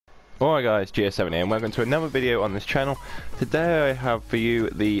Alright guys, GS7 here and welcome to another video on this channel. Today I have for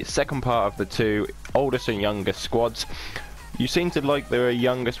you the second part of the two oldest and youngest squads. You seem to like the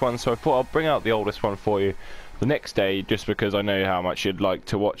youngest one, so I thought I'll bring out the oldest one for you the next day, just because I know how much you'd like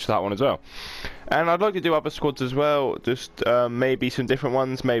to watch that one as well. And I'd like to do other squads as well, just maybe some different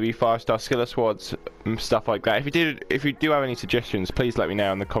ones, maybe 5-star skiller squads, stuff like that. If you do have any suggestions, please let me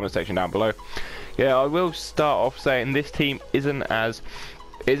know in the comment section down below. Yeah, I will start off saying this team isn't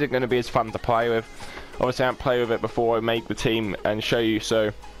going to be as fun to play with. Obviously I haven't played with it before I make the team and show you,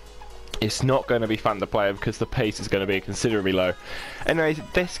 so it's not going to be fun to play with because the pace is going to be considerably low. Anyways,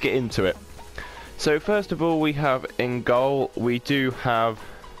 let's get into it. So first of all, we have in goal, we do have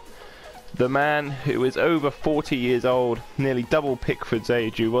the man who is over 40 years old, nearly double Pickford's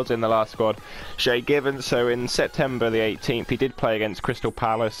age, who was in the last squad, Shay Given. So in September the 18th he did play against Crystal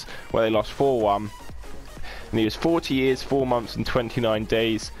Palace where they lost 4-1. And he was 40 years, 4 months and 29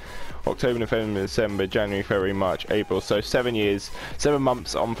 days. October, November, December, January, February, March, April. So 7 years, 7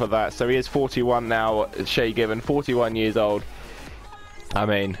 months on for that. So he is 41 now, Shay Given, 41 years old. I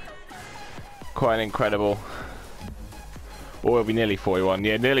mean, quite incredible. Or he'll be nearly 41.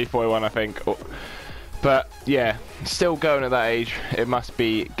 Yeah, nearly 41 I think. But yeah, still going at that age. It must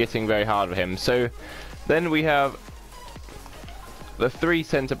be getting very hard for him. So then we have the three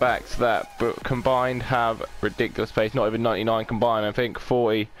centre backs that combined have ridiculous pace, not even 99 combined, I think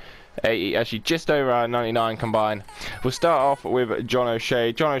 40, 80, actually just over 99 combined. We'll start off with John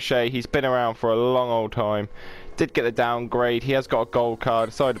O'Shea. John O'Shea, he's been around for a long old time, did get the downgrade, he has got a gold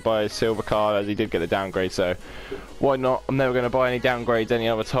card, decided to buy a silver card as he did get the downgrade, so why not? I'm never going to buy any downgrades any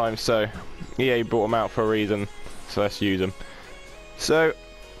other time, so yeah, he brought them out for a reason, so let's use them. So,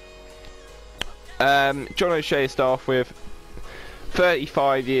 John O'Shea to start off with,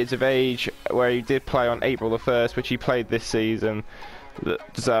 35 years of age, where he did play on April the 1st, which he played this season.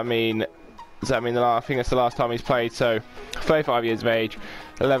 Does that mean I think that's the last time he's played? So 35 years of age,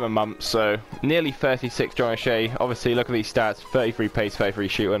 11 months, so nearly 36. John O'Shea, obviously look at these stats, 33 pace, 33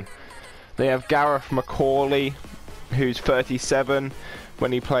 shooting. They have Gareth McCauley, who's 37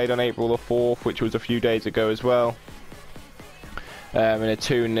 when he played on April the 4th, which was a few days ago as well, in a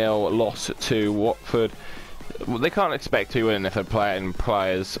 2-0 loss to Watford. They can't expect to win if they're playing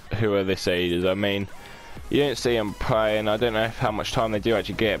players who are this age. I mean, you don't see them playing. I don't know how much time they do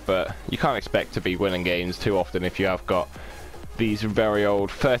actually get, but you can't expect to be winning games too often if you have got these very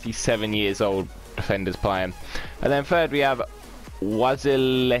old, 37 years old defenders playing. And then third we have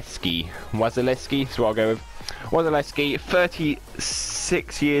Wasilewski. Wasilewski, so I'll go with Wasilewski,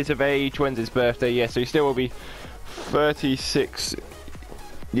 36 years of age. When's his birthday? Yeah, so he still will be 36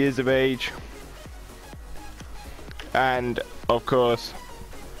 years of age. And of course,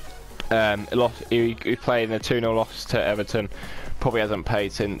 he played in a 2-0 loss to Everton. Probably hasn't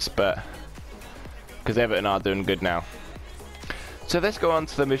played since, but because Everton are doing good now. So let's go on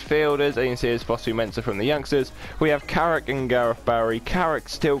to the midfielders. As you can see, as Fosu Mensah from the youngsters. We have Carrick and Gareth Barry. Carrick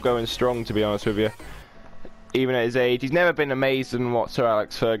still going strong, to be honest with you. Even at his age, he's never been amazed in what Sir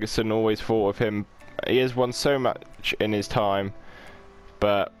Alex Ferguson always thought of him. He has won so much in his time,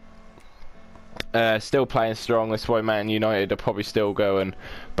 but still playing strong. That's why Man United are probably still going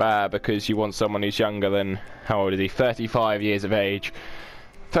bad, because you want someone who's younger than, how old is he? 35 years of age.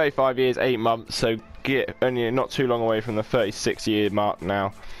 35 years, 8 months, so only not too long away from the 36-year mark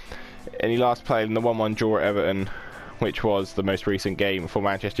now. And he last played in the 1-1 draw at Everton, which was the most recent game for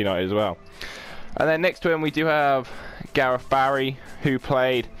Manchester United as well. And then next to him we do have Gareth Barry, who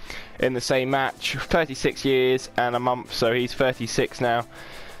played in the same match, 36 years and a month, so he's 36 now.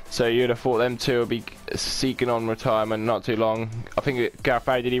 So you'd have thought them two would be seeking on retirement not too long. I think Gareth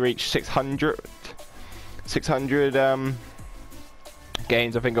Barry, did he reach 600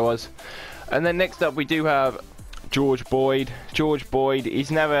 games, I think it was. And then next up we do have George Boyd. George Boyd, he's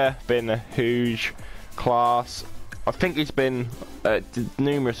never been a huge class. I think he's been at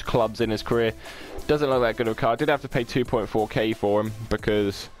numerous clubs in his career. Doesn't look that good of a card. Did have to pay 2.4k for him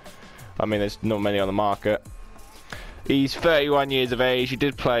because, I mean, there's not many on the market. He's 31 years of age. He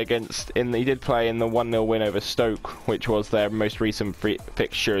did play in the 1-0 win over Stoke, which was their most recent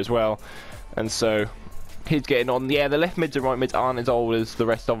fixture as well. And so he's getting on. Yeah, the left mids and right mids aren't as old as the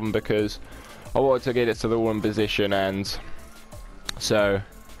rest of them, because I wanted to get it to the one position, and so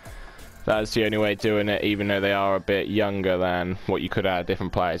that's the only way of doing it, even though they are a bit younger than what you could add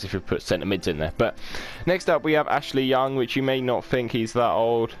different players if you put centre mids in there. But next up we have Ashley Young, which you may not think he's that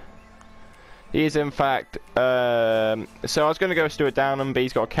old. He is, in fact, so I was going to go Stuart Downham, but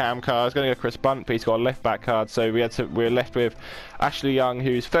he's got a cam card. I was going to go Chris Bunt, but he's got a left back card. So we were left with Ashley Young,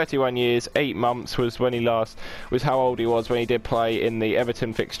 who's 31 years, 8 months was how old he was when he did play in the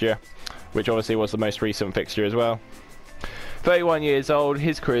Everton fixture, which obviously was the most recent fixture as well. 31 years old,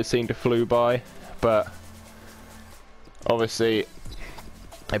 his career seemed to flew by, but obviously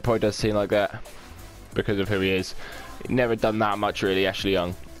it probably does seem like that because of who he is. Never done that much really, Ashley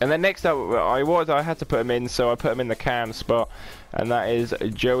Young. And then next up, I had to put him in, so I put him in the cam spot, and that is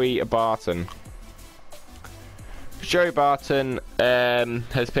Joey Barton. Joey Barton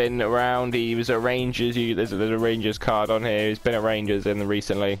has been around. He was at Rangers. There's a Rangers card on here. He's been at Rangers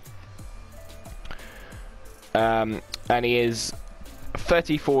recently. And he is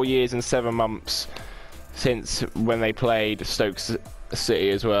 34 years and 7 months since when they played Stoke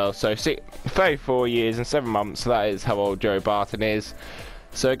City as well. So 34 years and 7 months, that is how old Joey Barton is.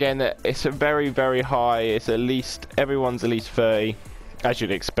 So again, it's a very, very high. It's at least, everyone's at least 30, as you'd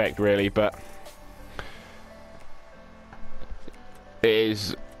expect really, but it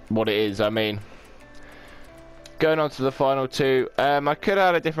is what it is. I mean, going on to the final two, I could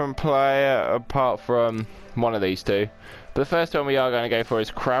have had a different player apart from one of these two, but the first one we are going to go for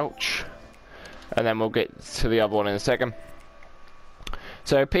is Crouch, and then we'll get to the other one in a second.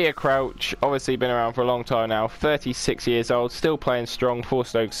 So Peter Crouch, obviously been around for a long time now, 36 years old, still playing strong for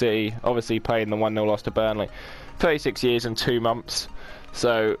Stoke City, obviously playing the 1-0 loss to Burnley. 36 years and 2 months.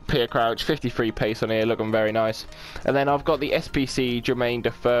 So Peter Crouch, 53 pace on here, looking very nice. And then I've got the SPC Jermaine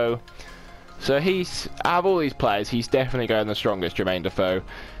Defoe. So he's, out of all these players, he's definitely going the strongest, Jermaine Defoe.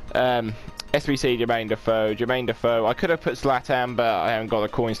 SPC Jermaine Defoe. I could have put Zlatan, but I haven't got the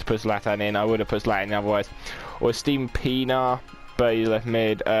coins to put Zlatan in. I would have put Zlatan in otherwise. Or Steven Pienaar, but he left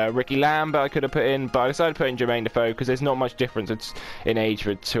mid. Ricky Lambert I could have put in, but I decided to put in Jermaine Defoe because there's not much difference in age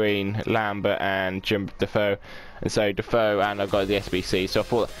between Lambert and Defoe. And so Defoe, and I've got the SBC, so I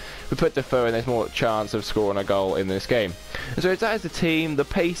thought if we put Defoe in, there's more chance of scoring a goal in this game. And so that is the team. The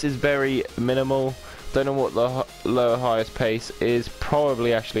pace is very minimal. Don't know what the lower highest pace is.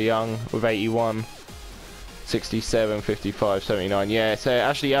 Probably Ashley Young with 81, 67, 55, 79. Yeah, so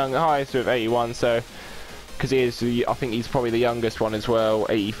Ashley Young highest with 81. So because he is, I think he's probably the youngest one as well.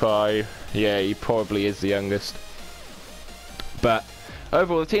 85. Yeah, he probably is the youngest. But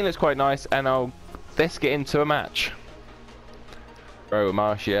overall, the team looks quite nice, and let's get into a match.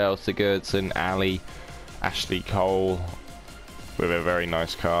 Martial, Sigurdsson, Ali, Ashley Cole with a very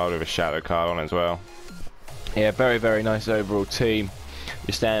nice card with a shadow card on as well. Yeah, very, very nice overall team.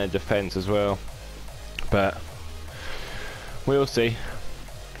 Your standard defence as well. But we'll see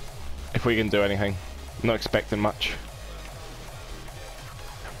if we can do anything. Not expecting much.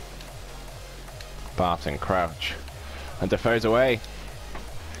 Barton, Crouch, and Defoe's away.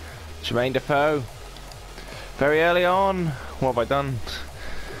 Jermaine Defoe. Very early on. What have I done?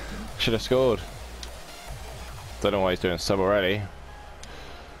 Should have scored. Don't know why he's doing sub already.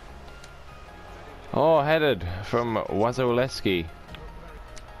 Oh, headed from Wazoleski.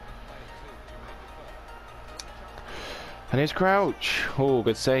 And here's Crouch. Oh,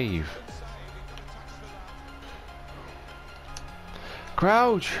 good save.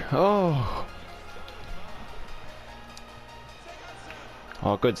 Crouch. Oh.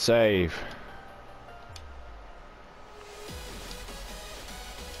 Oh, good save.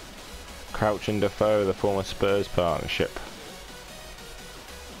 Crouch and Defoe, the former Spurs partnership.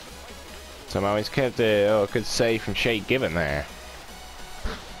 Somehow he's kept it. Oh, good save from Shay Given there.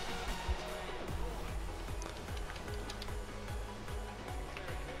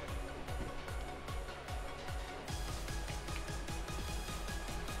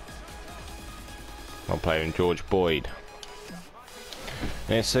 I'll play him George Boyd.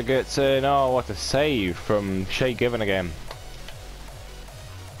 It's a good turn. Oh, what a save from Shay Given again.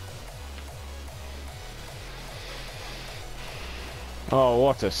 Oh,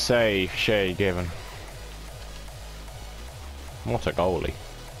 what a save, Shay Given. What a goalie.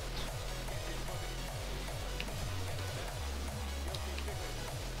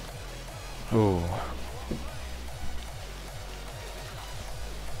 Ooh.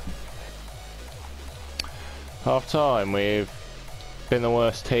 Half time, we've been the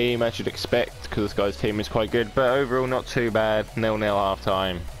worst team as you'd expect because this guy's team is quite good, but overall not too bad. 0-0 half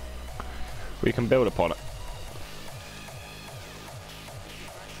time. We can build upon it.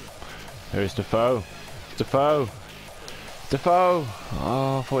 There's Defoe. Defoe. Defoe.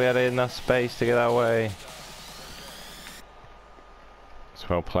 Oh, I thought we had enough space to get that way. It's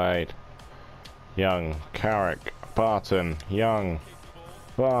well played. Young, Carrick, Barton, Young,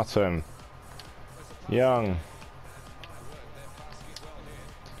 Barton, Young.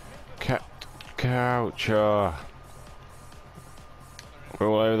 Crouch. Oh. We're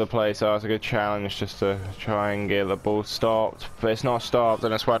all over the place. Oh, it's a good challenge just to try and get the ball stopped. But it's not stopped,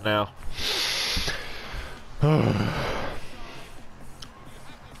 and it's 1 now.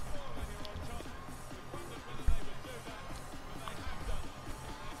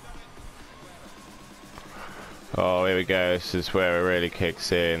 Oh, here we go. This is where it really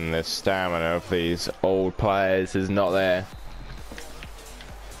kicks in. The stamina of these old players is not there.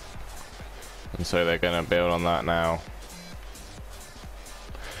 And so they're going to build on that now.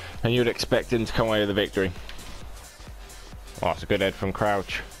 And you'd expect him to come away with the victory. Oh, it's a good head from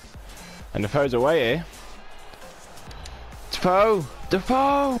Crouch. And Defoe's away here. Defoe!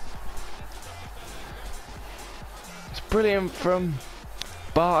 Defoe! It's brilliant from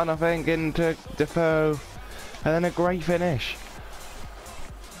Barton, I think, into Defoe. And then a great finish.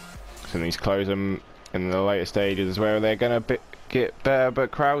 So these close them in the later stages as well. They're going to get better, but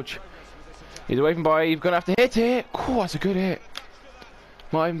Crouch, he's away from by. You're going to have to hit it. Oh, that's a good hit.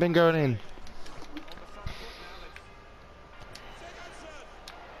 Might even been going in.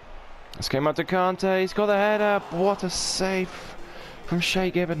 Let's get him up to Kante. He's got the head up. What a save from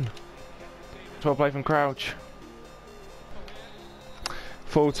Shea Given. 12 play from Crouch.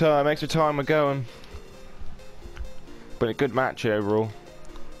 Full time, extra time we're going. But a good match overall.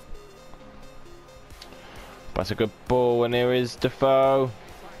 That's a good ball, and here is Defoe.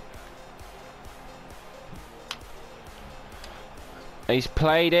 He's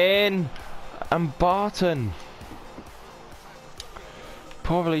played in, and Barton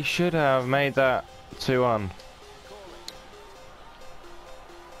probably should have made that 2-1.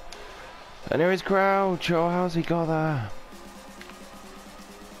 And here is Crouch. Oh, how's he got that?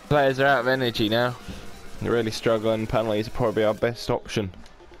 Players are out of energy now. They're really struggling. Penalties are probably our best option,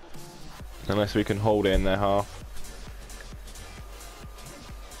 unless we can hold it in their half.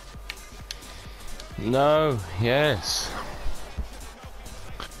 No, yes.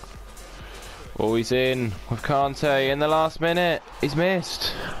 Oh, he's in with Kante in the last minute. He's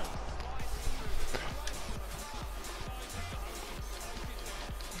missed.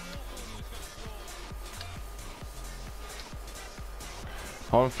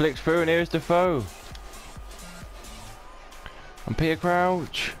 On flicks through, and here's Defoe. And Peter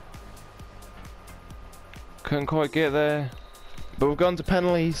Crouch couldn't quite get there, but we've gone to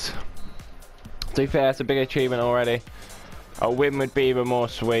penalties. To be fair, it's a big achievement already. A win would be even more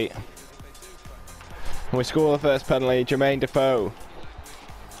sweet. And we score the first penalty, Jermaine Defoe.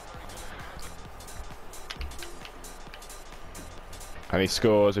 And he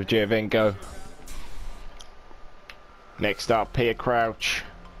scores with Giovinco. Next up, Peter Crouch.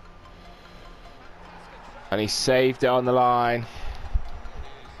 And he saved it on the line.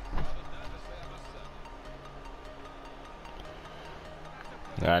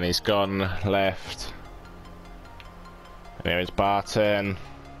 And he's gone left. And here is Barton.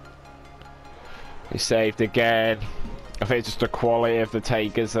 He saved again. I think it's just the quality of the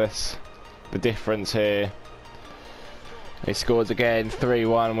takers, this the difference here. He scores again,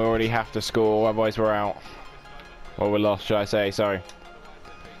 3-1. We already have to score, otherwise we're out. Or we're lost, should I say, sorry.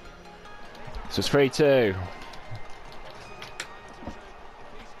 So it's 3-2.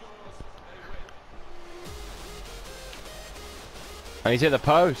 And he's hit the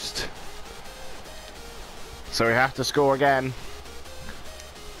post. So we have to score again.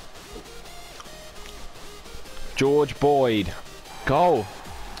 George Boyd. Goal.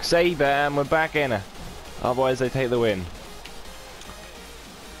 Save it, and we're back in it. Otherwise they take the win.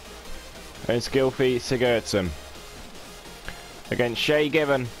 And skill feat Sigurdsson. Against Shea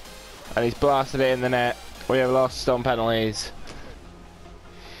Given. And he's blasted it in the net. We have lost on penalties.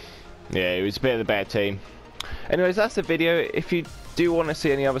 Yeah, it was a bit of the better team. Anyways, that's the video. If you do want to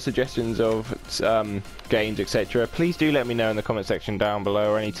see any other suggestions of games, etc., please do let me know in the comment section down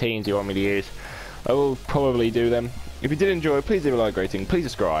below, or any teams you want me to use. I will probably do them. If you did enjoy, please leave a like rating, please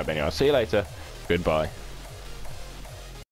subscribe. Anyway, I'll see you later. Goodbye.